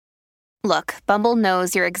Look, Bumble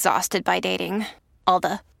knows you're exhausted by dating. All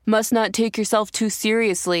the must not take yourself too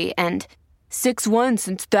seriously and 6'1"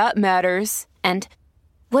 since that matters. And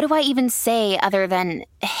what do I even say other than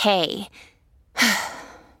hey?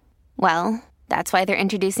 Well, that's why they're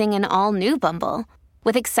introducing an all-new Bumble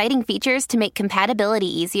with exciting features to make compatibility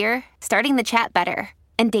easier, starting the chat better,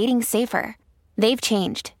 and dating safer. They've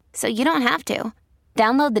changed, so you don't have to.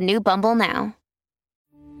 Download the new Bumble now.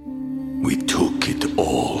 We took it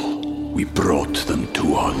all. We brought them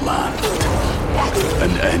to our land.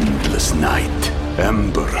 An endless night,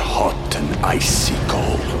 ember hot and icy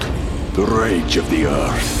cold. The rage of the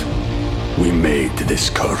earth. We made this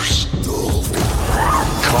curse.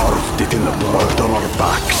 Carved it in the blood on our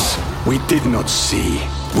backs. We did not see.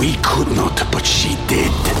 We could not, but she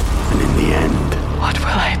did. And in the end... What will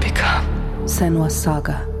I become? Senua's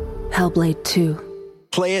Saga. Hellblade 2.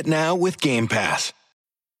 Play it now with Game Pass.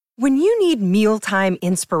 When you need mealtime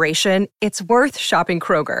inspiration, it's worth shopping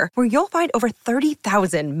Kroger, where you'll find over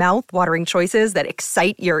 30,000 mouth-watering choices that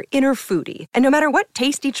excite your inner foodie. And no matter what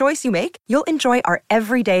tasty choice you make, you'll enjoy our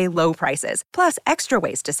everyday low prices, plus extra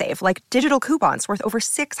ways to save, like digital coupons worth over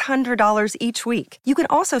 $600 each week. You can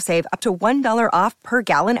also save up to $1 off per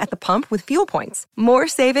gallon at the pump with fuel points. More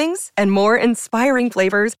savings and more inspiring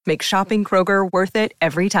flavors make shopping Kroger worth it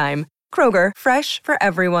every time. Kroger, fresh for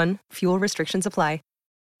everyone. Fuel restrictions apply.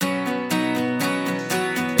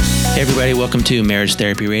 Hey everybody, welcome to Marriage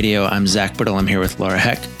Therapy Radio. I'm Zach Brittle. I'm here with Laura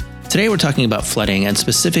Heck. Today we're talking about flooding and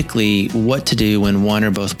specifically what to do when one or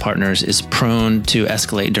both partners is prone to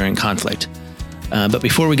escalate during conflict. But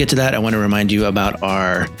before we get to that, I want to remind you about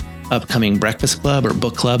our upcoming breakfast club or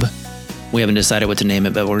book club. We haven't decided what to name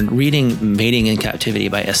it, but we're reading Mating in Captivity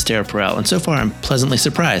by Esther Perel. And so far, I'm pleasantly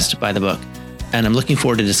surprised by the book, and I'm looking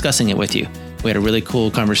forward to discussing it with you. We had a really cool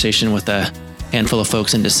conversation with a handful of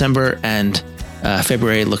folks in December, and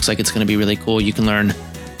February looks like it's going to be really cool. You can learn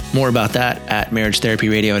more about that at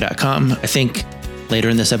marriagetherapyradio.com. I think later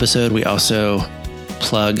in this episode, we also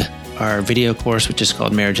plug our video course, which is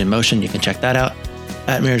called Marriage in Motion. You can check that out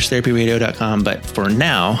at marriagetherapyradio.com. But for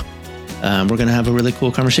now, we're going to have a really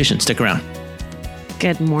cool conversation. Stick around.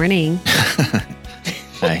 Good morning.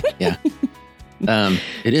 Hi. Yeah.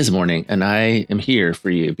 It is morning, and I am here for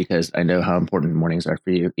you because I know how important mornings are for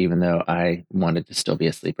you, even though I wanted to still be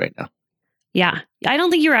asleep right now. Yeah. I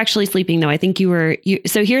don't think you were actually sleeping though. I think you were.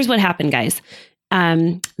 So here's what happened, guys.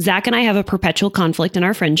 Zach and I have a perpetual conflict in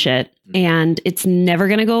our friendship, and it's never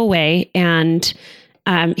going to go away. And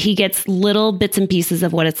he gets little bits and pieces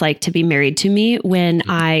of what it's like to be married to me when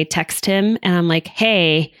I text him and I'm like,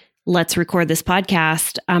 hey, let's record this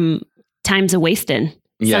podcast. Time's a wasting.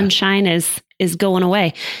 Yeah. Sunshine is going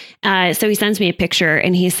away. So he sends me a picture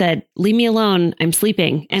and he said, leave me alone. I'm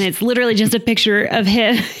sleeping. And it's literally just a picture of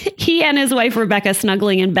him, he and his wife, Rebecca,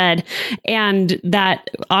 snuggling in bed. And that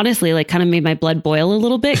honestly, like kind of made my blood boil a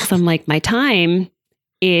little bit. Cause I'm like, my time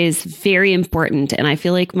is very important. And I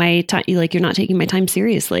feel like my time, like you're not taking my time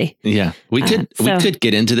seriously. Yeah. We could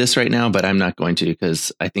get into this right now, but I'm not going to,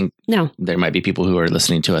 because I think there might be people who are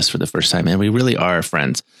listening to us for the first time, and we really are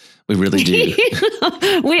friends. We really do.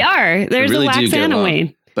 We are. There's really a wax and a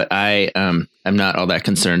wane. But I'm not all that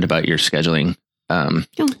concerned about your scheduling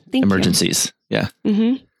emergencies. You. Yeah.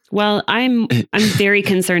 Mm-hmm. Well, I'm very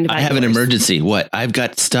concerned about I have an emergency. What? I've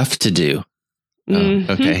got stuff to do. Mm-hmm.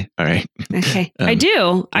 Oh, okay. All right. Okay. I do.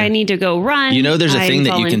 Yeah. I need to go run. You know, there's a thing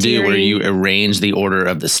that you can do where you arrange the order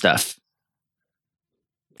of the stuff.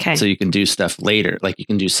 Okay. So you can do stuff later. Like you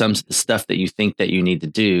can do some stuff that you think that you need to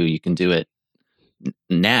do. You can do it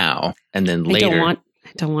now and then later. I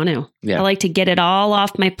don't want to. Yeah. I like to get it all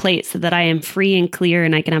off my plate so that I am free and clear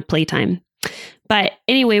and I can have playtime. But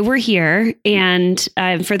anyway, we're here. And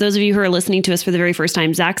for those of you who are listening to us for the very first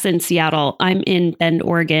time, Zach's in Seattle. I'm in Bend,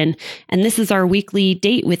 Oregon. And this is our weekly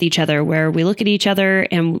date with each other, where we look at each other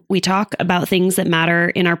and we talk about things that matter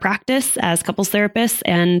in our practice as couples therapists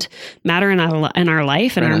and matter in our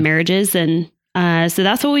life and our marriages. And so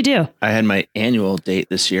that's what we do. I had my annual date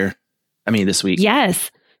this week.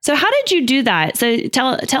 Yes. So how did you do that? So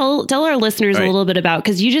tell our listeners a little bit about,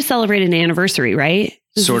 because you just celebrated an anniversary, right?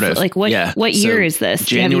 Sort of. Like what year is this?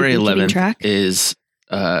 January 11th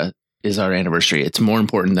is our anniversary. It's more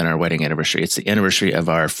important than our wedding anniversary. It's the anniversary of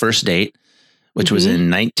our first date, which was in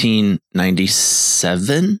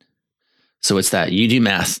 1997. So it's that. You do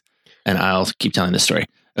math and I'll keep telling the story.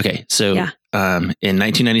 Okay. So in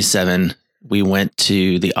 1997, we went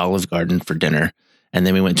to the Olive Garden for dinner, and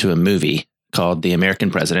then we went to a movie called The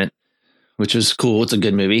American President, which was cool. It's a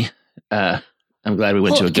good movie. I'm glad we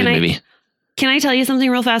went to a good movie. Can I tell you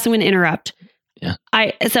something real fast? I'm going to interrupt. Yeah.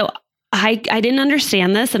 I didn't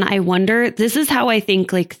understand this. And I wonder, this is how I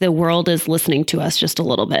think like the world is listening to us just a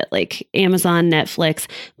little bit, like Amazon, Netflix.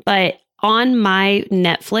 But on my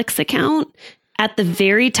Netflix account, at the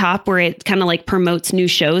very top where it kind of like promotes new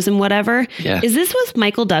shows and whatever, is this with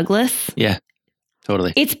Michael Douglas? Yeah,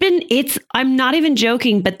 totally. I'm not even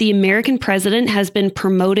joking, but The American President has been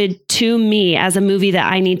promoted to me as a movie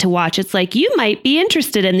that I need to watch. It's like, you might be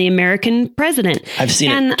interested in The American President. I've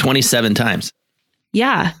seen it 27 times.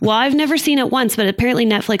 Yeah. Well, I've never seen it once, but apparently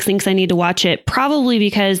Netflix thinks I need to watch it, probably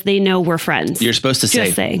because they know we're friends. You're supposed to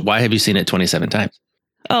say, why have you seen it 27 times?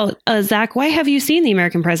 Oh, Zach, why have you seen The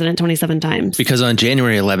American President 27 times? Because on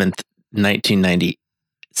January 11th,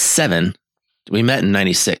 1997, we met in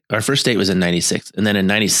 96. Our first date was in 96. And then in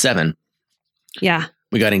 97,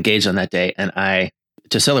 we got engaged on that day. And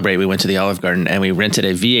to celebrate, we went to the Olive Garden and we rented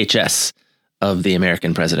a VHS of The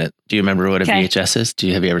American President. Do you remember what a VHS is?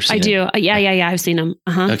 Have you ever seen it? I do. Yeah. I've seen them.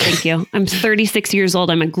 Okay. Thank you. I'm 36 years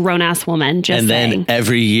old. I'm a grown-ass woman. Then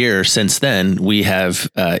every year since then, we have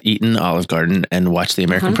eaten Olive Garden and watched The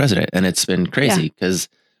American President. And it's been crazy because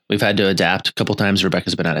we've had to adapt a couple times.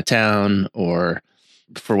 Rebecca's been out of town, or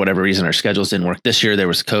for whatever reason, our schedules didn't work. This year there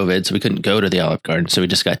was COVID, so we couldn't go to the Olive Garden. So we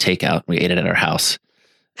just got takeout. We ate it at our house.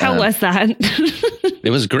 How was that?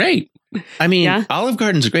 It was great. I mean, Olive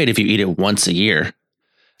Garden's great if you eat it once a year.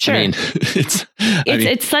 Sure. I mean,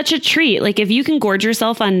 it's such a treat. Like if you can gorge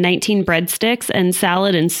yourself on 19 breadsticks and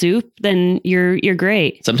salad and soup, then you're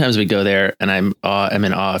great. Sometimes we go there and I'm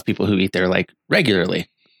in awe of people who eat there like regularly.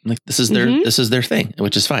 Like this is their thing,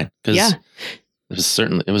 which is fine. Because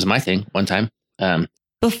it was my thing one time.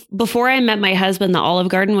 Before I met my husband, the Olive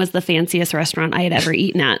Garden was the fanciest restaurant I had ever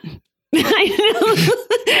eaten at. I know.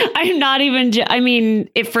 I'm not even,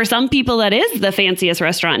 for some people that is the fanciest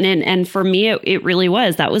restaurant. And for me, it really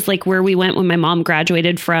was. That was like where we went when my mom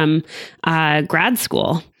graduated from grad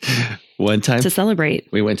school. One time to celebrate.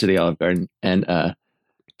 We went to the Olive Garden and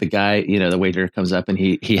the guy, the waiter comes up and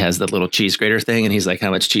he has the little cheese grater thing. And he's like,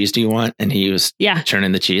 how much cheese do you want? And he was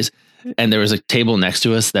churning the cheese. And there was a table next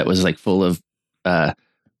to us that was like full of,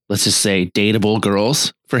 let's just say, dateable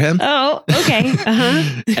girls for him. Oh, okay.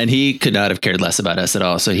 And he could not have cared less about us at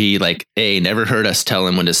all. So he never heard us tell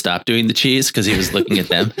him when to stop doing the cheese because he was looking at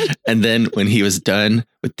them. And then when he was done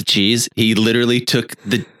with the cheese, he literally took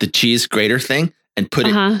the cheese grater thing and put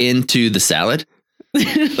it into the salad.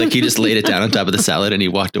 Like he just laid it down on top of the salad and he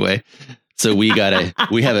walked away. So we have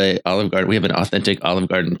an authentic Olive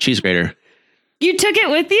Garden cheese grater. You took it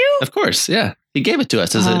with you? Of course. Yeah. He gave it to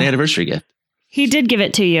us as an anniversary gift. He did give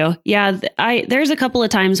it to you. Yeah. There's a couple of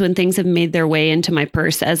times when things have made their way into my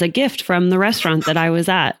purse as a gift from the restaurant that I was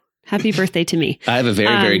at. Happy birthday to me. I have a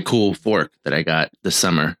very, very cool fork that I got this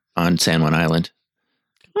summer on San Juan Island.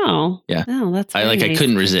 Oh, yeah. Oh, that's nice. I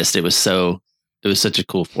couldn't resist. It was such a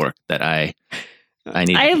cool fork that I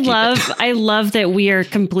need. I love that we are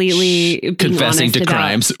completely confessing to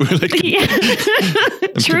crimes.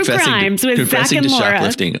 True crimes with Zach and Laura.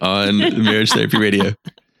 Shoplifting on Marriage Therapy Radio.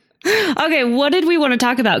 Okay, what did we want to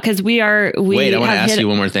talk about? Because wait, I want to ask you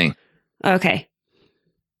one more thing. Okay.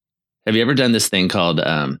 Have you ever done this thing called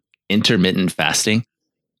intermittent fasting?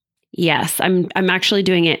 Yes, I'm actually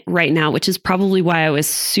doing it right now, which is probably why I was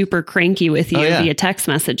super cranky with you via text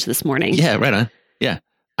message this morning. Yeah, right on. Yeah,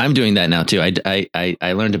 I'm doing that now too.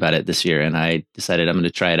 I learned about it this year, and I decided I'm going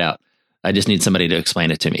to try it out. I just need somebody to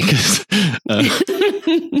explain it to me because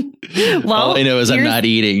all I know is I'm not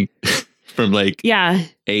eating from 8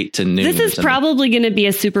 to noon. This is probably going to be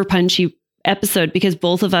a super punchy episode because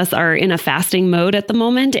both of us are in a fasting mode at the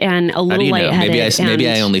moment and a little lightheaded. Maybe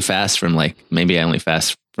I only fast from 10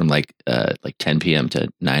 p.m. to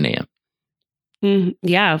 9 a.m.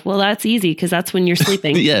 Yeah, well, that's easy because that's when you're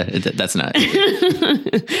sleeping. Yeah, that's not.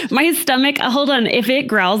 My stomach, hold on. If it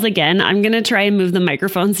growls again, I'm going to try and move the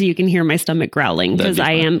microphone so you can hear my stomach growling because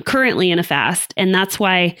I am currently in a fast. And that's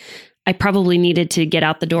why I probably needed to get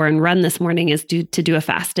out the door and run this morning is to do a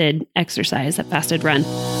fasted exercise, a fasted run.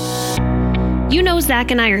 You know,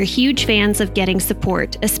 Zach and I are huge fans of getting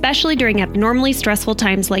support, especially during abnormally stressful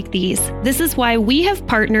times like these. This is why we have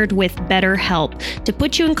partnered with BetterHelp to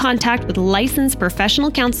put you in contact with licensed professional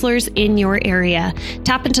counselors in your area.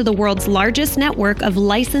 Tap into the world's largest network of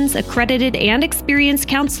licensed, accredited, and experienced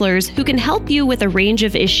counselors who can help you with a range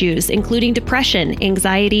of issues, including depression,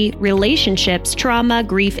 anxiety, relationships, trauma,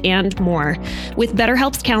 grief, and more. With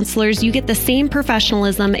BetterHelp's counselors, you get the same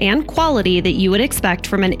professionalism and quality that you would expect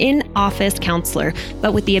from an in-office counselor counselor,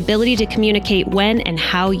 but with the ability to communicate when and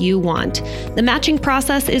how you want. The matching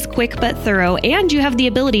process is quick but thorough, and you have the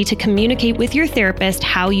ability to communicate with your therapist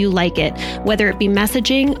how you like it, whether it be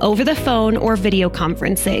messaging, over the phone, or video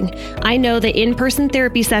conferencing. I know that in-person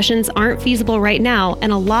therapy sessions aren't feasible right now,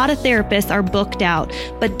 and a lot of therapists are booked out,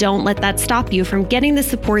 but don't let that stop you from getting the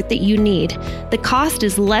support that you need. The cost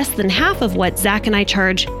is less than half of what Zach and I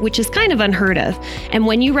charge, which is kind of unheard of. And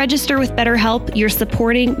when you register with BetterHelp, you're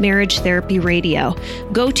supporting Marriage Therapy Radio.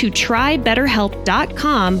 Go to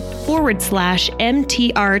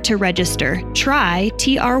trybetterhelp.com/MTR to register. Try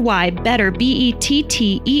TRY better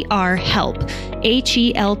BETTER help.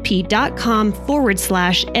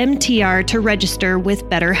 HELP.com/MTR to register with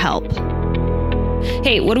BetterHelp.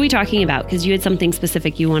 Hey, what are we talking about? Because you had something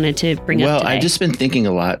specific you wanted to bring up today. Well, I've just been thinking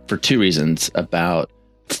a lot for two reasons about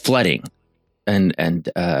flooding and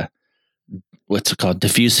what's it called?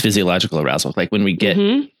 Diffuse physiological arousal. Like when we get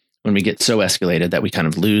so escalated that we kind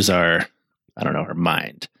of lose our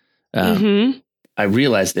mind. I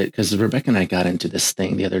realized it because Rebecca and I got into this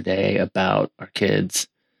thing the other day about our kids,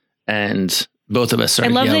 and both of us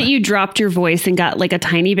started yelling. That you dropped your voice and got like a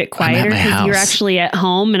tiny bit quieter because you're actually at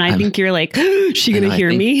home, and I think you're like, is she going to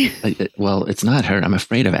hear me? Well, it's not her. I'm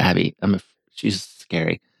afraid of Abby. She's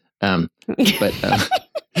scary. So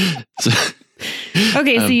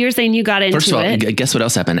you're saying you got into it. First of all, guess what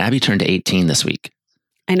else happened? Abby turned 18 this week.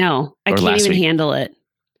 I know. I can't even handle it.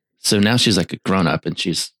 So now she's like a grown up, and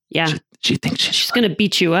she thinks she's going to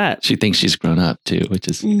beat you up. She thinks she's grown up too, which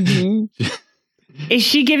is. Is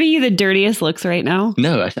she giving you the dirtiest looks right now?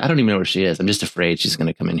 No, I don't even know where she is. I'm just afraid she's going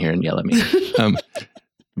to come in here and yell at me.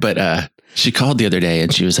 But she called the other day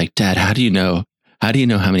and she was like, Dad, how do you know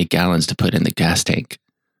how many gallons to put in the gas tank?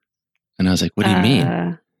 And I was like, what do you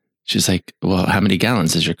mean? She's like, well, how many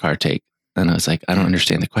gallons does your car take? And I was like, I don't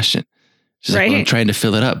understand the question. She's like, well, I'm trying to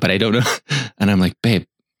fill it up, but I don't know. And I'm like, babe,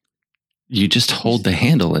 you just hold the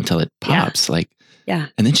handle until it pops. Yeah.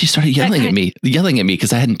 And then she started yelling at me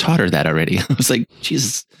because I hadn't taught her that already. I was like,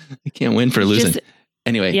 Jesus, I can't win for losing.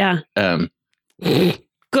 Anyway. Yeah. Go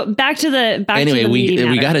back to the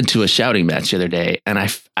we got into a shouting match the other day, and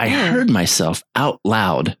I heard myself out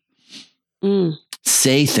loud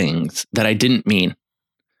say things that I didn't mean.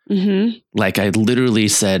 Mm-hmm. Like I literally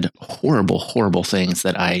said horrible, horrible things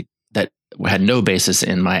that had no basis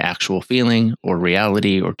in my actual feeling or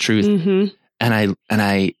reality or truth. Mm-hmm. And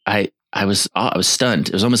I was stunned.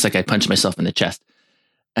 It was almost like I punched myself in the chest.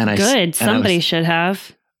 Somebody should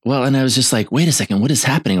have. Well, and I was just like, wait a second, what is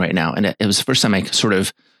happening right now? And it was the first time I sort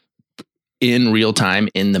of in real time,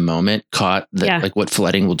 in the moment, caught like what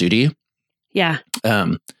flooding will do to you. Yeah.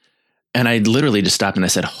 And I literally just stopped and I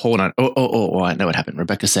said, hold on. Oh, I know what happened.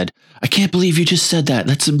 Rebecca said, I can't believe you just said that.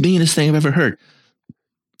 That's the meanest thing I've ever heard.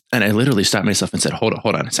 And I literally stopped myself and said, hold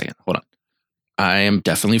on a second. Hold on. I am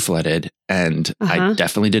definitely flooded, and I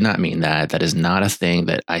definitely did not mean that. That is not a thing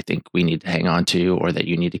that I think we need to hang on to, or that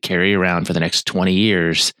you need to carry around for the next 20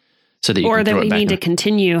 years so that you can throw it back. Or that we need to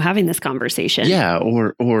continue having this conversation. Yeah.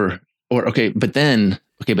 But then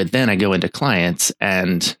I go into clients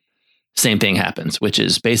and same thing happens, which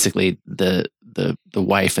is basically the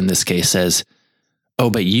wife in this case says, oh,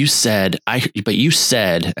 but you said,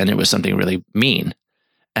 and it was something really mean.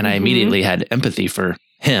 And I immediately had empathy for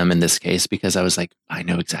him in this case, because I was like, I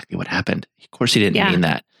know exactly what happened. Of course he didn't mean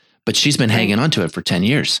that, but she's been hanging on to it for 10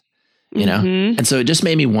 years, you know? And so it just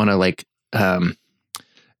made me want to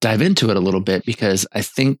dive into it a little bit, because I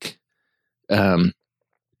think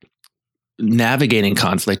navigating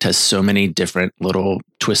conflict has so many different little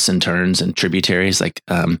twists and turns and tributaries. Like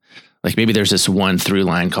maybe there's this one through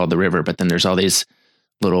line called the river, but then there's all these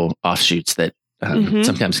little offshoots that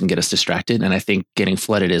sometimes can get us distracted. And I think getting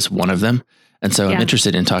flooded is one of them. And so I'm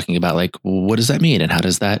interested in talking about what does that mean? And how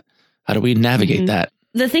do we navigate that?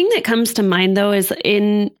 The thing that comes to mind, though, is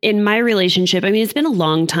in my relationship, I mean, it's been a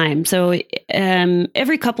long time. So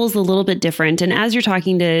every couple's a little bit different. And as you're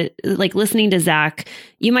talking to, listening to Zach,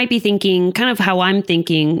 you might be thinking kind of how I'm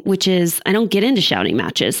thinking, which is I don't get into shouting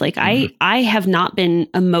matches. I have not been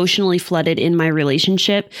emotionally flooded in my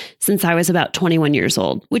relationship since I was about 21 years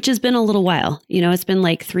old, which has been a little while. You know, it's been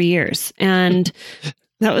like 3 years. And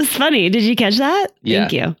that was funny. Did you catch that? Yeah.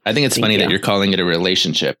 Thank you. I think it's funny that you're calling it a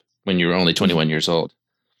relationship when you were only 21 years old.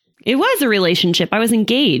 It was a relationship. I was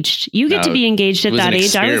engaged. You get to be engaged at that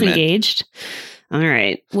age. I was engaged. All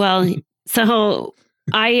right. Well, so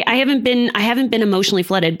I haven't been emotionally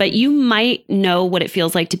flooded, but you might know what it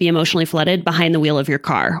feels like to be emotionally flooded behind the wheel of your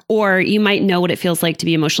car, or you might know what it feels like to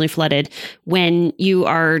be emotionally flooded when you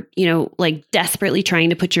are, like desperately trying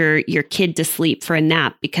to put your kid to sleep for a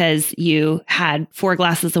nap because you had 4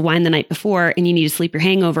 glasses of wine the night before and you need to sleep your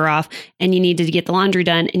hangover off and you needed to get the laundry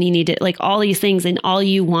done and you need to like all these things, and all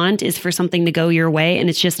you want is for something to go your way and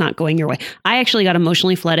it's just not going your way. I actually got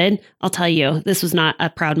emotionally flooded. I'll tell you, this was not a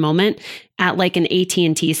proud moment. At like an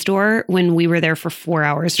AT&T store when we were there for 4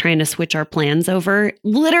 hours trying to switch our plans over.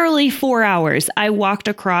 Literally 4 hours. I walked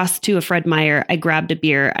across to a Fred Meyer. I grabbed a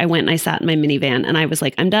beer. I went and I sat in my minivan and I was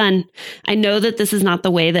like, I'm done. I know that this is not the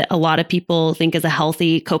way that a lot of people think is a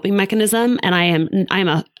healthy coping mechanism. And I'm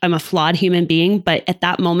a flawed human being. But at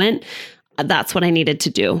that moment, that's what I needed to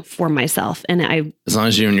do for myself. And as long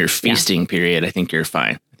as you're in your feasting period, I think you're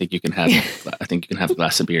fine. I think you can have a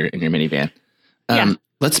glass of beer in your minivan.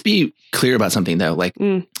 Let's be clear about something though. Like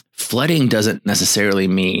flooding doesn't necessarily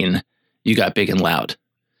mean you got big and loud.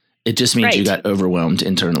 It just means you got overwhelmed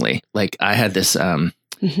internally. Like I had this, when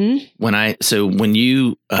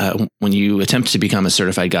you attempt to become a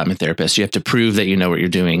certified Gottman therapist, you have to prove that you know what you're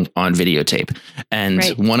doing on videotape. And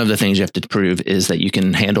one of the things you have to prove is that you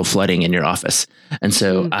can handle flooding in your office. And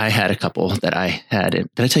so I had a couple that I had. Did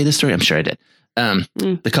I tell you this story? I'm sure I did.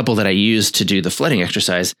 The couple that I used to do the flooding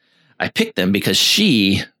exercise, I picked them because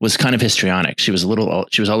she was kind of histrionic. She was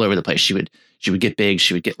all over the place. She would get big.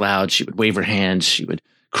 She would get loud. She would wave her hands. She would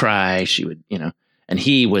cry. She would, and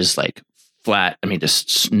he was like flat. I mean,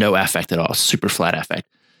 just no affect at all. Super flat affect.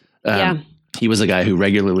 He was a guy who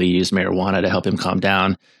regularly used marijuana to help him calm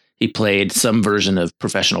down. He played some version of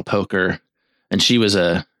professional poker, and she was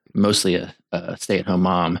mostly a stay-at-home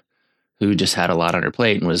mom who just had a lot on her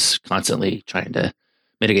plate and was constantly trying to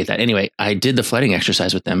mitigate that. Anyway, I did the flooding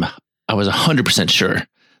exercise with them. I was 100% sure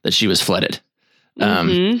that she was flooded.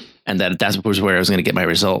 And that was where I was going to get my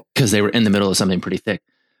result because they were in the middle of something pretty thick.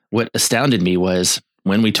 What astounded me was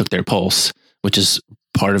when we took their pulse, which is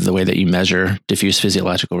part of the way that you measure diffuse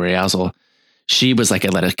physiological arousal, she was like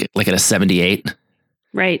at a 78.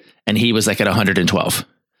 Right. And he was like at 112.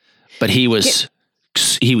 But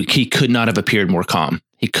he could not have appeared more calm.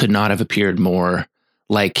 He could not have appeared more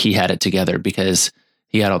like he had it together because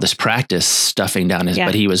he had all this practice stuffing down his,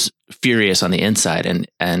 but he was furious on the inside,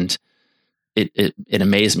 and it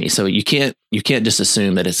amazed me. So you can't just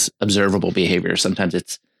assume that it's observable behavior. Sometimes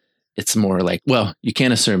it's more like, well, you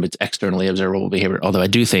can't assume it's externally observable behavior. Although I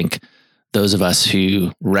do think those of us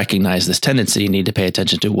who recognize this tendency need to pay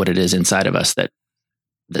attention to what it is inside of us that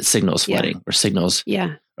signals flooding or signals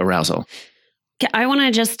arousal. I want to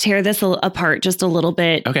just tear this apart just a little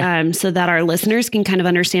bit so that our listeners can kind of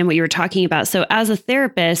understand what you were talking about. So as a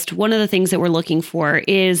therapist, one of the things that we're looking for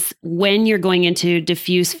is when you're going into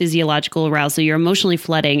diffuse physiological arousal, you're emotionally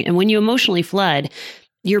flooding. And when you emotionally flood,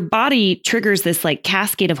 your body triggers this like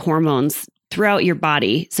cascade of hormones throughout your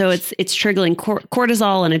body. So it's triggering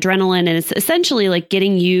cortisol and adrenaline, and it's essentially like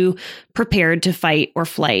getting you prepared to fight or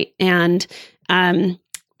flight. And the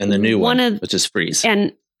new one, which is freeze.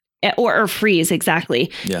 Or freeze,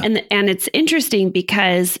 exactly. Yeah. And it's interesting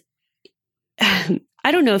because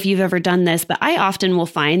I don't know if you've ever done this, but I often will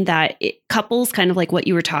find that couples, kind of like what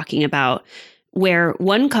you were talking about, where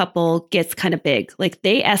one couple gets kind of big, like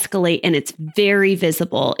they escalate and it's very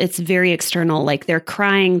visible. It's very external. Like they're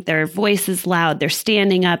crying, their voice is loud, they're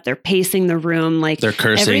standing up, they're pacing the room. Like they're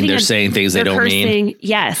cursing, they're saying things they don't mean.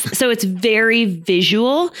 Yes. So it's very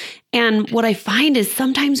visual. And what I find is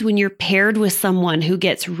sometimes when you're paired with someone who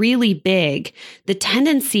gets really big, the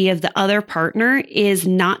tendency of the other partner is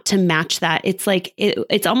not to match that. It's like,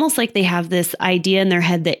 it's almost like they have this idea in their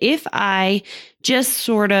head that if I just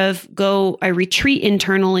sort of I retreat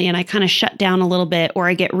internally and I kind of shut down a little bit, or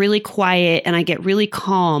I get really quiet and I get really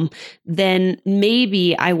calm, then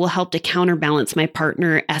maybe I will help to counterbalance my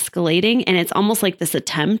partner escalating. And it's almost like this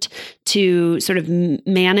attempt to sort of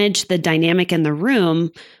manage the dynamic in the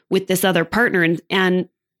room with this other partner. And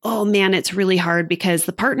oh man, it's really hard because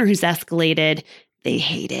the partner who's escalated, they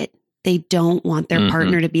hate it. They don't want their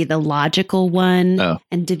partner to be the logical one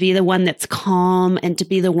and to be the one that's calm and to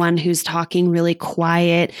be the one who's talking really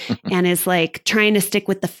quiet and is like trying to stick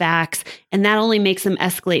with the facts. And that only makes them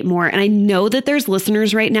escalate more. And I know that there's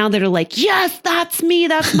listeners right now that are like, yes, that's me.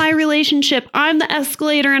 That's my relationship. I'm the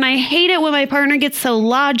escalator and I hate it when my partner gets so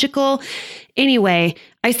logical. Anyway,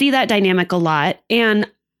 I see that dynamic a lot. And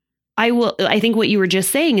I think what you were just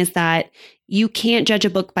saying is that you can't judge a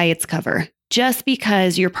book by its cover. Just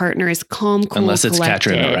because your partner is calm, cool, unless it's collected.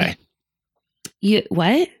 Catcher in the Rye.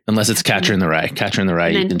 What? Unless it's Catcher in the Rye. Catcher in the Rye,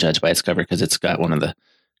 you can judge by its cover because it's got one of the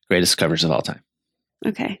greatest covers of all time.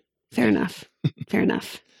 Okay, fair enough. Fair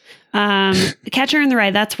enough. Catcher in the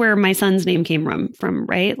Rye, that's where my son's name came from,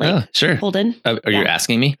 right? Oh, sure. Holden. Are you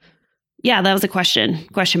asking me? Yeah, that was a question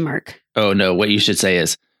mark. Oh, no. What you should say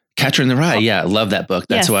is Catcher in the Rye. Yeah, love that book.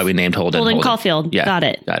 That's why we named Holden. Holden Caulfield. Yeah, Got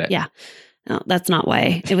it. Yeah. No, that's not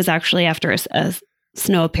why. It was actually after a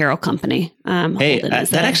snow apparel company. Hey,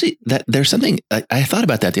 there's something, I thought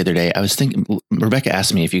about that the other day. I was thinking, Rebecca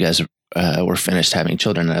asked me if you guys were finished having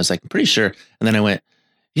children. And I was like, I'm pretty sure. And then I went,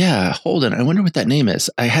 yeah, Holden, I wonder what that name is.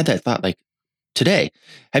 I had that thought like today.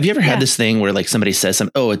 Have you ever had this thing where like somebody says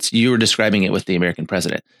something? Oh, you were describing it with the American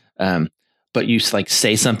president. But you like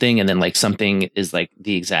say something and then like something is like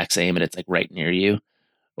the exact same and it's like right near you.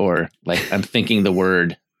 Or like I'm thinking the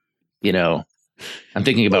word, I'm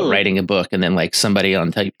thinking about writing a book and then like somebody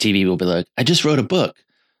on TV will be like, I just wrote a book.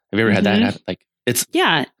 Have you ever had that happen? Like it's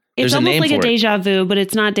almost like a deja vu, but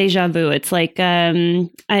it's not deja vu. It's like, I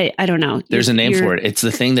don't know. There's a name for it. It's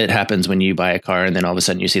the thing that happens when you buy a car and then all of a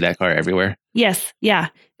sudden you see that car everywhere. Yes. Yeah.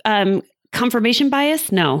 Confirmation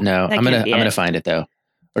bias? No, I'm going to find it though.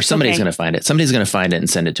 Or somebody's going to find it. Somebody's going to find it and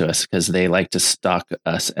send it to us because they like to stalk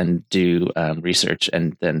us and do research.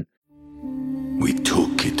 And then we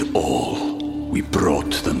took it all. We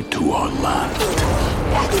brought them to our land.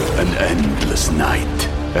 An endless night,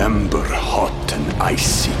 ember hot and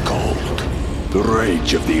icy cold. The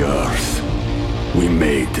rage of the earth. We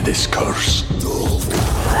made this curse.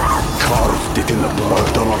 Carved it in the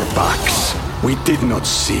blood on our backs. We did not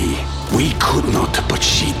see. We could not, but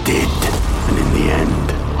she did. And in the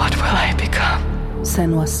end, what will I become?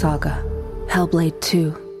 Senua's Saga. Hellblade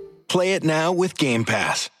 2. Play it now with Game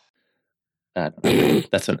Pass.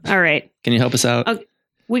 That's what. All right. Can you help us out?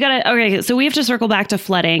 Okay. So we have to circle back to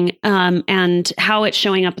flooding and how it's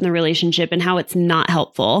showing up in the relationship and how it's not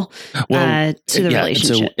helpful to the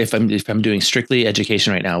relationship. So if I'm doing strictly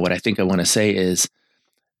education right now, what I think I want to say is,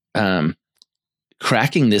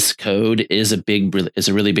 cracking this code is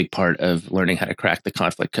a really big part of learning how to crack the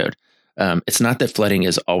conflict code. It's not that flooding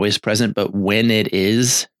is always present, but when it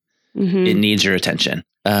is, it needs your attention.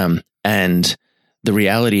 And the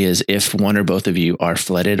reality is if one or both of you are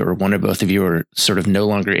flooded or one or both of you are sort of no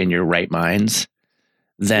longer in your right minds,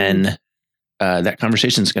 then that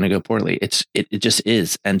conversation is going to go poorly. It just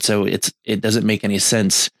is. And so it doesn't make any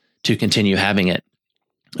sense to continue having it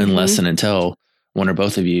unless and until one or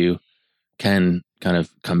both of you can kind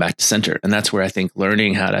of come back to center. And that's where I think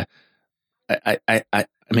learning how to, I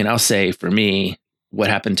mean, I'll say for me, what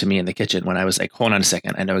happened to me in the kitchen when I was like, hold on a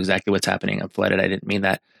second, I know exactly what's happening. I'm flooded. I didn't mean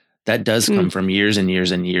that. That does come from years and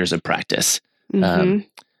years and years of practice.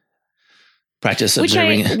 Practice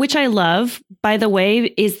observing. Which I love, by the way,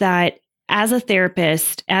 is that as a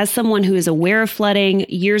therapist, as someone who is aware of flooding,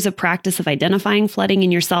 years of practice of identifying flooding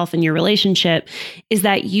in yourself and your relationship, is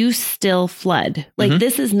that you still flood. Like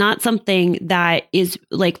this is not something that is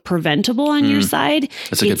like preventable on your side.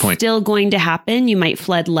 That's a good point. It's still going to happen. You might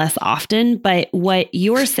flood less often, but what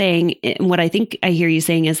you're saying, and what I think I hear you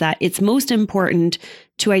saying is that it's most important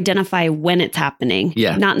to identify when it's happening,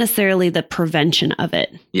 not necessarily the prevention of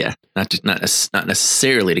it. Yeah, not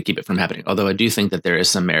necessarily to keep it from happening. Although I do think that there is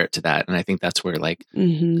some merit to that, and I think that's where like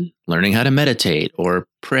learning how to meditate or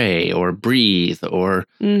pray or breathe or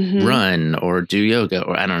run or do yoga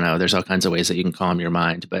or I don't know. There's all kinds of ways that you can calm your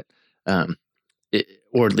mind, but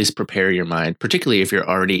or at least prepare your mind, particularly if you're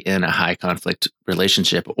already in a high conflict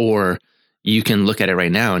relationship, or you can look at it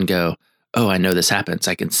right now and go, "Oh, I know this happens.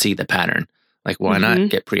 I can see the pattern." Like, why not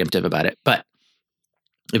get preemptive about it? But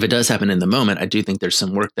if it does happen in the moment, I do think there's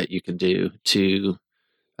some work that you can do to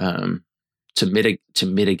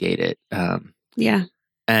mitigate it.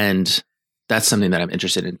 And that's something that I'm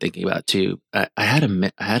interested in thinking about too. I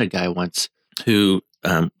had a guy once who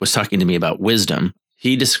was talking to me about wisdom.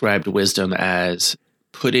 He described wisdom as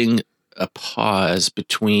putting a pause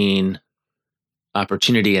between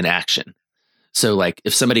opportunity and action. So, like,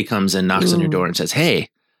 if somebody comes and knocks on your door and says, "Hey,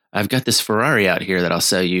 I've got this Ferrari out here that I'll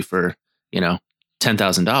sell you for,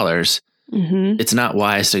 $10,000. It's not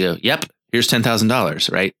wise to go, yep, here's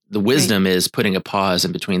 $10,000, right? The wisdom is putting a pause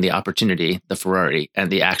in between the opportunity, the Ferrari,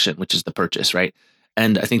 and the action, which is the purchase, right?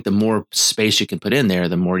 And I think the more space you can put in there,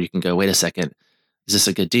 the more you can go, wait a second, is this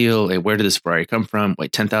a good deal? Hey, where did this Ferrari come from?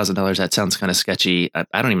 Wait, $10,000, that sounds kind of sketchy.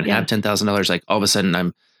 I don't even have $10,000. Like all of a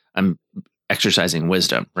sudden I'm exercising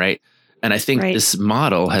wisdom, right? And I think this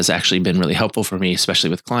model has actually been really helpful for me,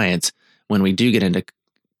 especially with clients when we do get into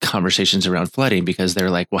conversations around flooding, because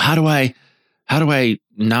they're like, well, how do I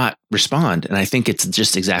not respond? And I think it's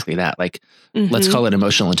just exactly that. Like, let's call it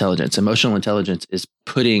emotional intelligence. Emotional intelligence is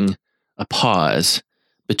putting a pause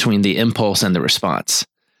between the impulse and the response,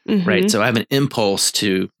 right? So I have an impulse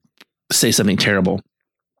to say something terrible.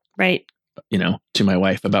 Right. to my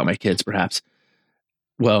wife about my kids, perhaps.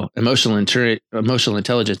 Well, emotional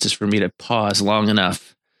intelligence is for me to pause long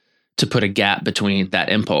enough to put a gap between that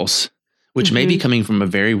impulse, which may be coming from a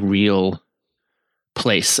very real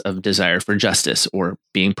place of desire for justice or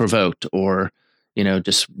being provoked or,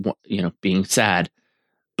 just, being sad.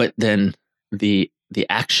 But then the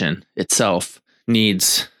action itself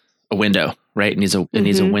needs a window, right? It needs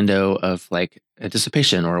a window of like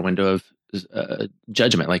anticipation or a window of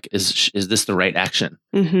judgment. Like, is this the right action?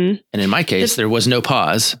 And in my case, there was no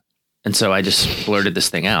pause. And so I just blurted this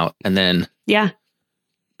thing out and then,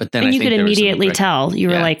 but then you could immediately tell you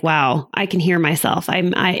were like, wow, I can hear myself.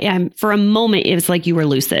 I'm for a moment, it was like you were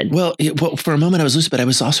lucid. Well, for a moment I was lucid, but I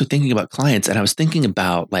was also thinking about clients and I was thinking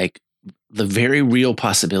about like the very real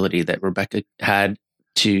possibility that Rebecca had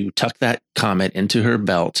to tuck that comment into her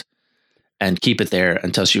belt and keep it there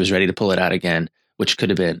until she was ready to pull it out again, which could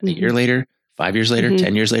have been a year later, 5 years later,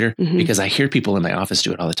 10 years later, because I hear people in my office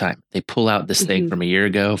do it all the time. They pull out this thing from a year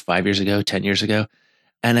ago, 5 years ago, 10 years ago.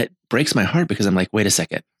 And it breaks my heart because I'm like, wait a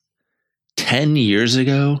second, 10 years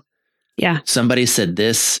ago, somebody said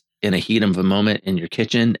this in a heat of a moment in your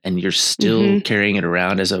kitchen and you're still carrying it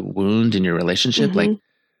around as a wound in your relationship. Like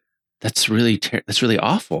that's really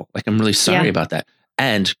awful. Like, I'm really sorry about that.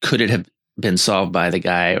 And could it have been solved by the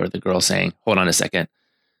guy or the girl saying, hold on a second,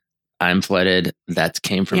 I'm flooded. That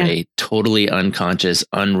came from a totally unconscious,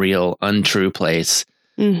 unreal, untrue place.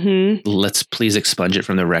 Let's please expunge it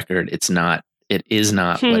from the record. It is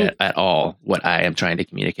not at all what I am trying to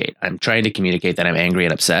communicate. I'm trying to communicate that I'm angry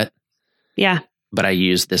and upset. Yeah. But I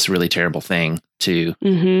use this really terrible thing to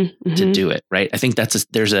do it. Right. I think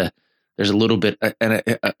there's a little bit,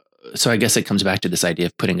 so I guess it comes back to this idea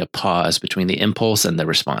of putting a pause between the impulse and the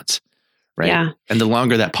response. Right. Yeah. And the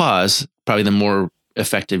longer that pause, probably the more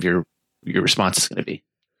effective your response is going to be.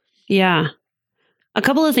 Yeah. A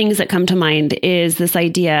couple of things that come to mind is this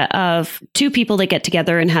idea of two people that get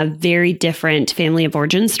together and have very different family of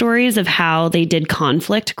origin stories of how they did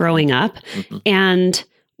conflict growing up. And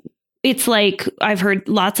it's like, I've heard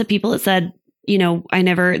lots of people that said,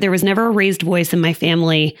 there was never a raised voice in my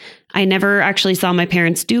family. I never actually saw my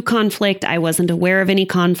parents do conflict. I wasn't aware of any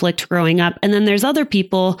conflict growing up. And then there's other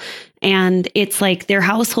people, and it's like their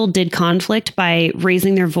household did conflict by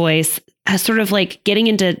raising their voice, sort of like getting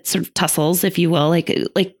into sort of tussles, if you will, like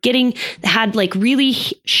had like really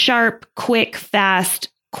sharp, quick, fast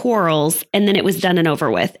quarrels, and then it was done and over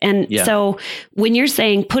with. And so when you're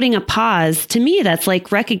saying putting a pause, to me, that's like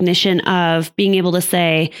recognition of being able to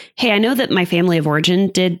say, hey, I know that my family of origin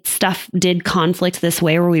did conflict this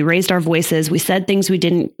way, where we raised our voices. We said things we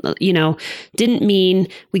didn't mean,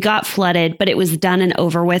 we got flooded, but it was done and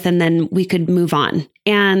over with. And then we could move on.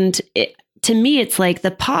 And to me, it's like the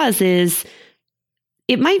pause is,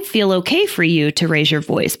 it might feel okay for you to raise your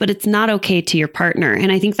voice, but it's not okay to your partner.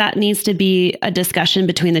 And I think that needs to be a discussion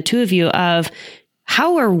between the two of you of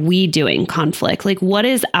how are we doing conflict? Like, what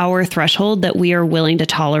is our threshold that we are willing to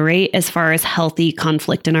tolerate as far as healthy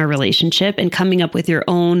conflict in our relationship, and coming up with your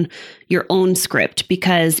own script?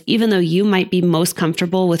 Because even though you might be most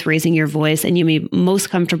comfortable with raising your voice and you may be most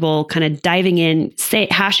comfortable kind of diving in,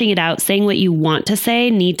 hashing it out, saying what you want to say,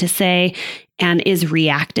 need to say, and is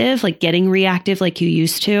reactive, like getting reactive like you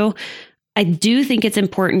used to, I do think it's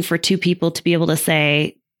important for two people to be able to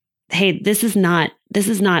say, hey, this is not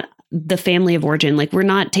the family of origin. Like, we're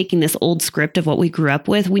not taking this old script of what we grew up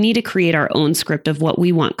with. We need to create our own script of what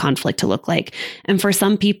we want conflict to look like. And for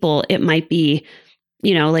some people, it might be,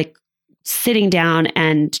 like sitting down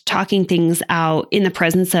and talking things out in the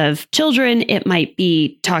presence of children. It might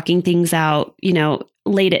be talking things out,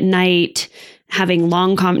 late at night, having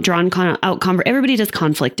long everybody does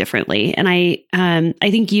conflict differently. And I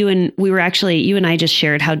think you and I just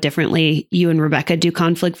shared how differently you and Rebecca do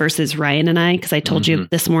conflict versus Ryan and I, because I told you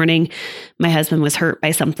this morning, my husband was hurt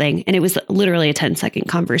by something, and it was literally a 10-second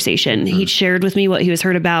conversation. He shared with me what he was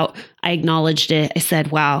hurt about. I acknowledged it. I said,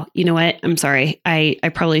 wow, you know what? I'm sorry. I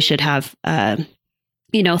probably should have,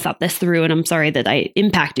 thought this through, and I'm sorry that I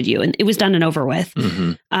impacted you. And it was done and over with.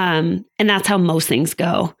 And that's how most things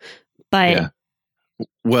go. But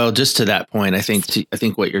well, just to that point, I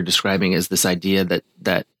think what you're describing is this idea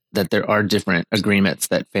that there are different agreements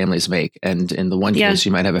that families make. And in the one case,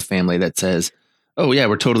 you might have a family that says, oh yeah,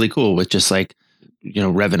 we're totally cool with just like,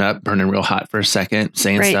 revving up, burning real hot for a second,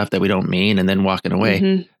 saying stuff that we don't mean, and then walking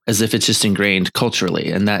away as if it's just ingrained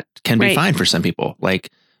culturally. And that can be fine for some people. Like,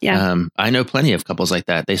 I know plenty of couples like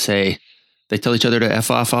that. They tell each other to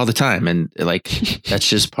F off all the time. And like, that's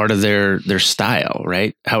just part of their style.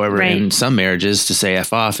 Right. However, in some marriages, to say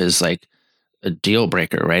F off is like deal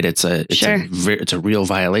breaker, right? It's a real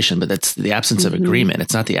violation, but that's the absence of agreement.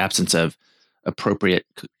 It's not the absence of appropriate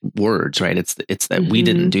words, right? It's that we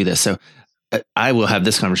didn't do this. So I will have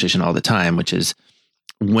this conversation all the time, which is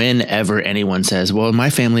whenever anyone says, well, in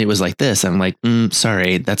my family, it was like this. I'm like,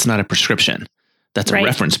 sorry, that's not a prescription. That's a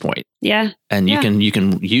reference point. Yeah. And you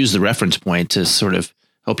can use the reference point to sort of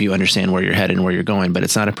help you understand where you're headed and where you're going, but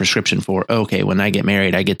it's not a prescription for, okay, when I get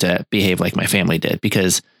married, I get to behave like my family did,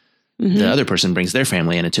 because the other person brings their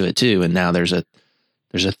family into it too. And now there's a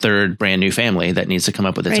third brand new family that needs to come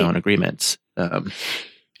up with its own agreements.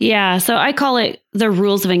 Yeah. So I call it the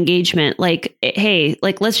rules of engagement. Like, hey,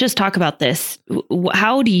 like, let's just talk about this.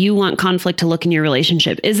 How do you want conflict to look in your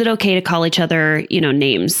relationship? Is it okay to call each other,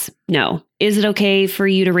 names? No. Is it okay for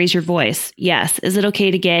you to raise your voice? Yes. Is it okay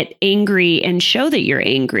to get angry and show that you're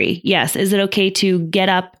angry? Yes. Is it okay to get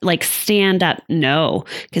up, like stand up? No.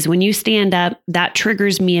 Because when you stand up, that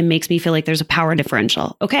triggers me and makes me feel like there's a power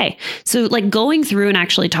differential. Okay. So like going through and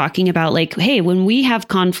actually talking about like, hey, when we have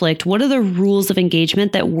conflict, what are the rules of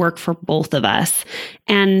engagement that work for both of us?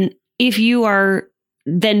 And if you are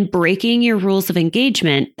then breaking your rules of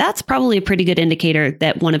engagement, that's probably a pretty good indicator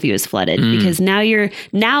that one of you is flooded, because now you're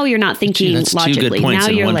not thinking logically. Two good points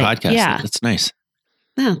now in you're one like, podcast. yeah, That's nice.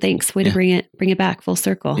 Oh, thanks. Way to bring it back full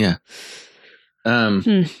circle. Yeah.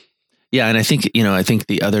 Yeah. And I think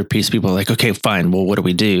the other piece, people are like, okay, fine. Well, what do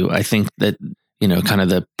we do? I think that, kind of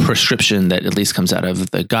the prescription that at least comes out of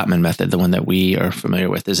the Gottman method, the one that we are familiar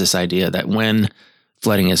with, is this idea that when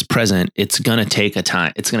flooding is present, it's going to take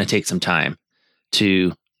some time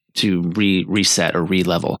to reset or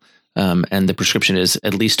re-level. And the prescription is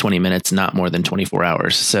at least 20 minutes, not more than 24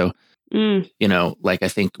 hours. So, like I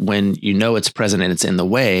think when it's present and it's in the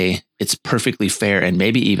way, it's perfectly fair and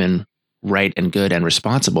maybe even right and good and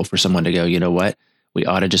responsible for someone to go, you know what, we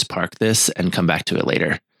ought to just park this and come back to it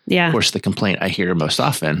later. Yeah. Of course, the complaint I hear most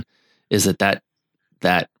often is that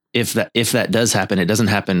if that does happen, it doesn't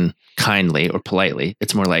happen kindly or politely.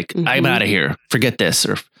 It's more like, I'm out of here, forget this,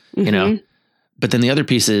 or, But then the other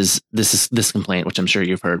piece is this complaint, which I'm sure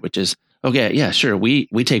you've heard, which is, okay, yeah, sure. We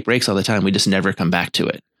take breaks all the time. We just never come back to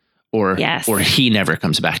it. Or he never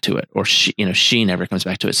comes back to it. Or she never comes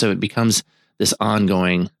back to it. So it becomes this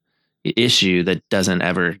ongoing issue that doesn't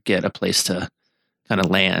ever get a place to kind of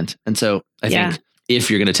land. And so I think if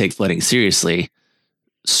you're going to take flooding seriously,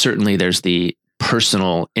 certainly there's the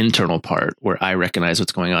personal internal part where I recognize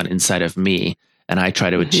what's going on inside of me. And I try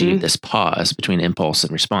to achieve this pause between impulse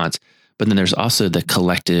and response. But then there's also the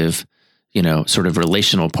collective, sort of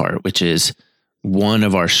relational part, which is one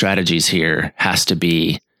of our strategies here has to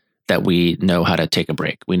be that we know how to take a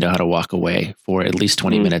break. We know how to walk away for at least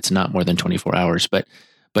 20 minutes, not more than 24 hours. But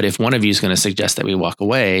if one of you is going to suggest that we walk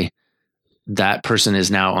away, that person is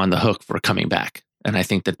now on the hook for coming back. And I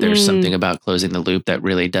think that there's something about closing the loop that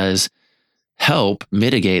really does help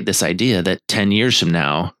mitigate this idea that 10 years from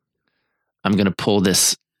now, I'm going to pull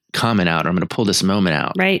this comment out, or I'm going to pull this moment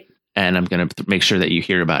out. Right. And I'm going to make sure that you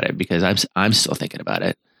hear about it, because I'm still thinking about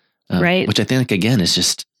it. Right. Which I think, again, is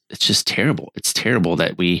it's just terrible. It's terrible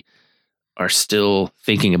that we are still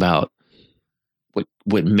thinking about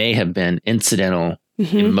what may have been incidental,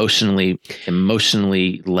 emotionally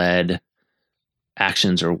led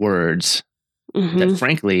actions or words that,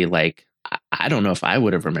 frankly, like, I don't know if I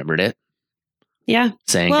would have remembered it. Yeah.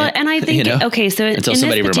 Saying well, it, and I think, okay, so in this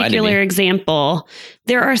particular example,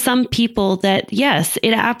 there are some people that, yes,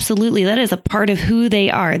 it absolutely, that is a part of who they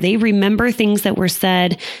are. They remember things that were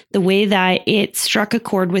said, the way that it struck a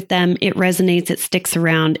chord with them, it resonates, it sticks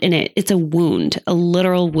around, and it's a wound, a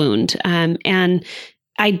literal wound. And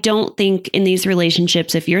I don't think in these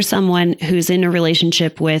relationships, if you're someone who's in a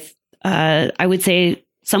relationship with, I would say,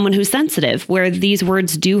 someone who's sensitive, where these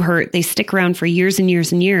words do hurt, they stick around for years and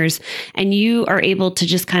years and years, and you are able to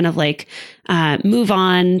just kind of like move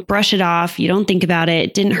on, brush it off. You don't think about it.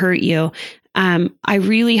 It didn't hurt you. I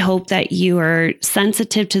really hope that you are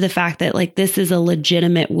sensitive to the fact that like this is a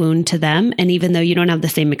legitimate wound to them. And even though you don't have the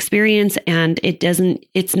same experience and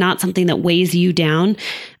it's not something that weighs you down,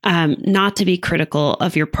 not to be critical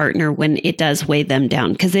of your partner when it does weigh them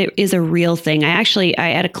down, because it is a real thing. I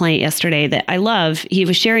had a client yesterday that I love. He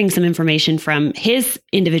was sharing some information from his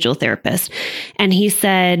individual therapist. And he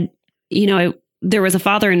said, there was a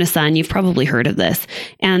father and a son. You've probably heard of this.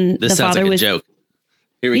 And this the father like was a joke.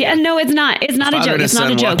 Here we go. No, it's not. It's not a joke. It's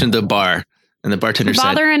not a joke. Walked into the bar, and the bartender said,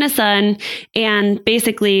 "Father and a son," and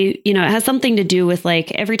basically, it has something to do with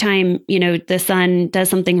like every time the son does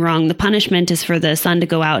something wrong, the punishment is for the son to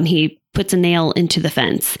go out and he puts a nail into the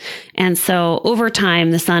fence. And so over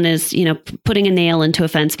time, the son is, putting a nail into a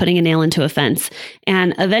fence, putting a nail into a fence.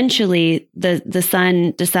 And eventually the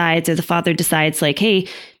son decides, or the father decides, like, hey,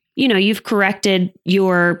 you've corrected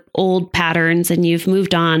your old patterns and you've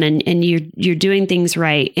moved on and you're doing things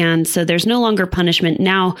right. And so there's no longer punishment.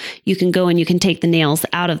 Now you can go and you can take the nails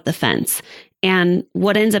out of the fence. And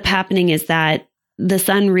what ends up happening is that the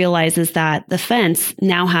son realizes that the fence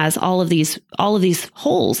now has all of these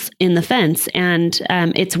holes in the fence, and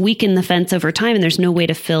it's weakened the fence over time, and there's no way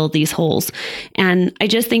to fill these holes. And I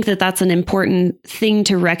just think that that's an important thing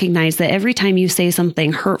to recognize, that every time you say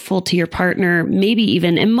something hurtful to your partner, maybe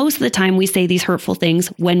even, and most of the time we say these hurtful things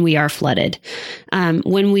when we are flooded,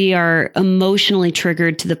 when we are emotionally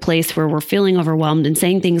triggered to the place where we're feeling overwhelmed and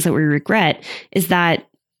saying things that we regret, is that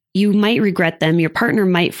you might regret them. Your partner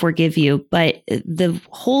might forgive you, but the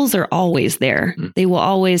holes are always there. They will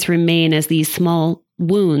always remain as these small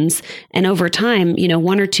wounds. And over time,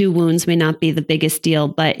 1 or 2 wounds may not be the biggest deal.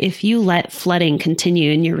 But if you let flooding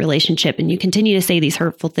continue in your relationship and you continue to say these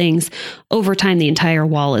hurtful things, over time, the entire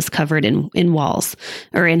wall is covered in walls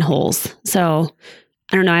or in holes. So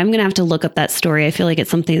I don't know. I'm going to have to look up that story. I feel like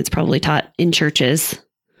it's something that's probably taught in churches.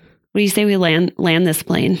 What do you say we land this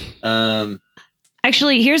plane?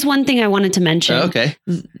 Actually, here's one thing I wanted to mention. Oh, okay.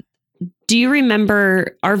 Do you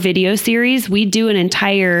remember our video series? We do an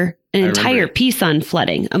entire piece on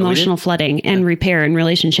flooding, emotional flooding and repair in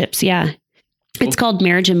relationships. Yeah. Cool. It's called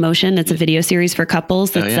Marriage in Motion. It's a video series for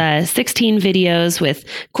couples. It's 16 videos with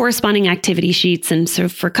corresponding activity sheets. And so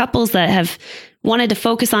for couples that have wanted to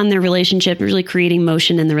focus on their relationship, really creating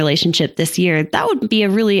motion in the relationship this year, that would be a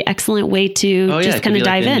really excellent way to just kind of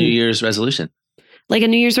dive in. New Year's resolution. Like a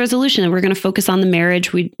New Year's resolution, we're going to focus on the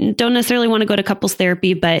marriage. We don't necessarily want to go to couples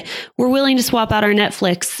therapy, but we're willing to swap out our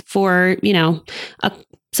Netflix for,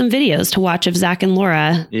 some videos to watch of Zach and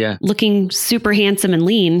Laura looking super handsome and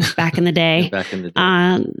lean back in the day,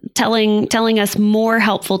 telling us more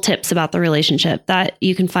helpful tips about the relationship that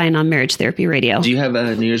you can find on Marriage Therapy Radio. Do you have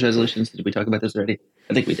New Year's resolutions? Did we talk about this already?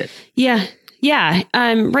 I think we did. Yeah.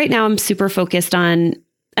 Right now I'm super focused on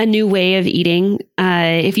a new way of eating.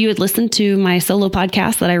 If you had listened to my solo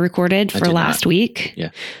podcast that I recorded for last week,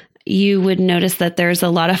 you would notice that there's a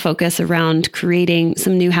lot of focus around creating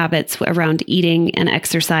some new habits around eating and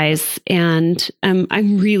exercise. And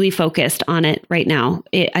I'm really focused on it right now.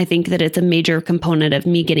 I think that it's a major component of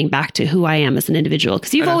me getting back to who I am as an individual.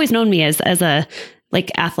 Because you've always known me as a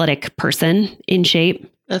athletic person in shape.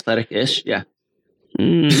 Athletic-ish, yeah.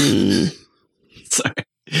 Sorry.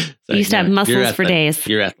 You used to have muscles for days.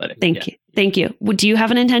 You're athletic. Thank you. Thank you. Do you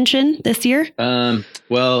have an intention this year?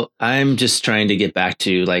 Well, I'm just trying to get back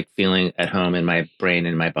to feeling at home in my brain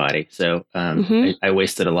and my body. So I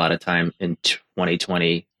wasted a lot of time in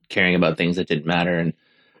 2020 caring about things that didn't matter and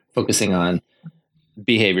focusing on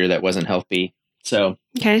behavior that wasn't healthy. So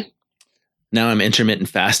now I'm intermittent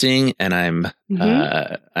fasting, and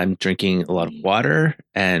I'm drinking a lot of water,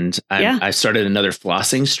 and I started another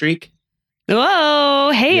flossing streak.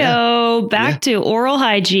 Whoa, heyo, back to oral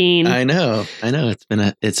hygiene. I know.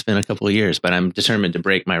 It's been a couple of years, but I'm determined to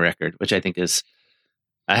break my record, which I think is,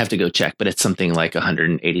 I have to go check, but it's something like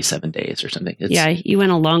 187 days or something. You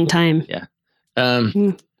went a long time. Yeah.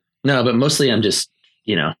 No, but mostly I'm just,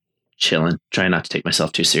 chilling, trying not to take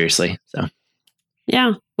myself too seriously. So.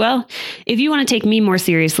 Yeah. Well, if you want to take me more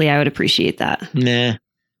seriously, I would appreciate that. Nah.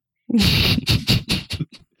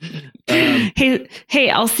 Hey,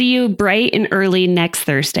 I'll see you bright and early next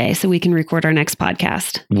Thursday so we can record our next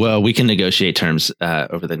podcast. Well, we can negotiate terms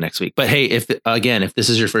over the next week. But hey, if this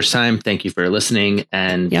is your first time, thank you for listening.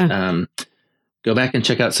 And go back and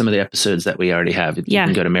check out some of the episodes that we already have. You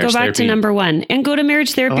can go to Marriage Therapy. Go back to number 1 and go to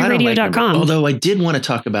marriagetherapyradio.com. Although I did want to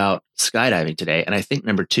talk about skydiving today. And I think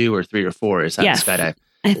number 2 or 3 or 4 is how to skydive,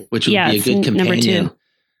 which would be a good companion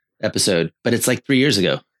episode. But it's like 3 years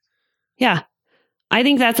ago. Yeah. I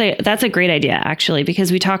think that's a great idea, actually,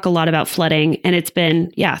 because we talk a lot about flooding, and it's been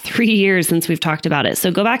 3 years since we've talked about it.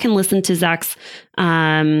 So go back and listen to Zach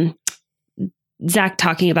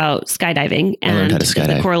talking about skydiving and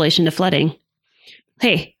the correlation to flooding.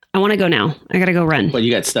 Hey, I want to go now. I got to go run. Well, you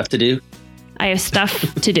got stuff to do? I have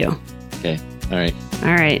stuff to do. Okay. All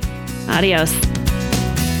right. Adios.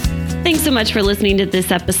 Thanks so much for listening to this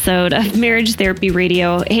episode of Marriage Therapy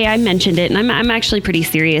Radio. Hey, I mentioned it, and I'm actually pretty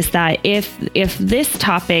serious that if this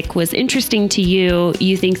topic was interesting to you,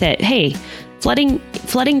 you think that, hey,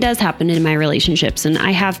 flooding does happen in my relationships, and I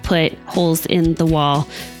have put holes in the wall.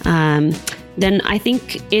 then I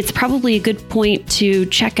think it's probably a good point to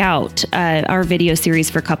check out our video series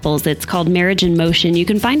for couples. It's called Marriage in Motion. You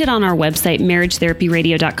can find it on our website,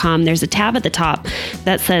 marriagetherapyradio.com. There's a tab at the top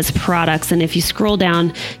that says products. And if you scroll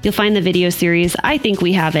down, you'll find the video series. I think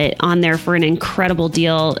we have it on there for an incredible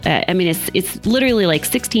deal. I mean, it's literally like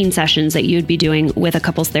 16 sessions that you'd be doing with a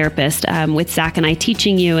couples therapist, with Zach and I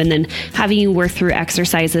teaching you and then having you work through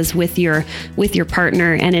exercises with your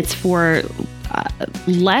partner. And it's for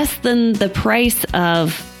less than the price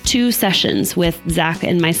of 2 sessions with Zach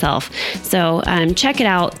and myself. So check it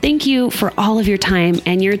out. Thank you for all of your time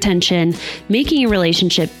and your attention, making your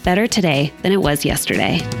relationship better today than it was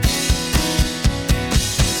yesterday.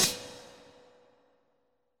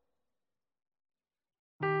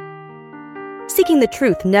 Seeking the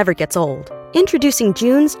truth never gets old. Introducing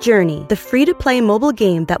June's Journey, the free-to-play mobile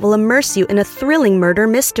game that will immerse you in a thrilling murder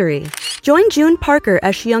mystery. Join June Parker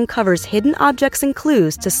as she uncovers hidden objects and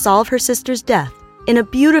clues to solve her sister's death in a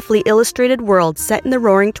beautifully illustrated world set in the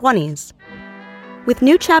Roaring 20s. With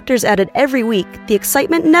new chapters added every week, the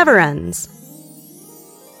excitement never ends.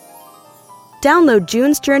 Download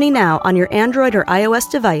June's Journey now on your Android or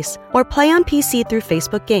iOS device or play on PC through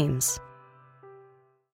Facebook Games.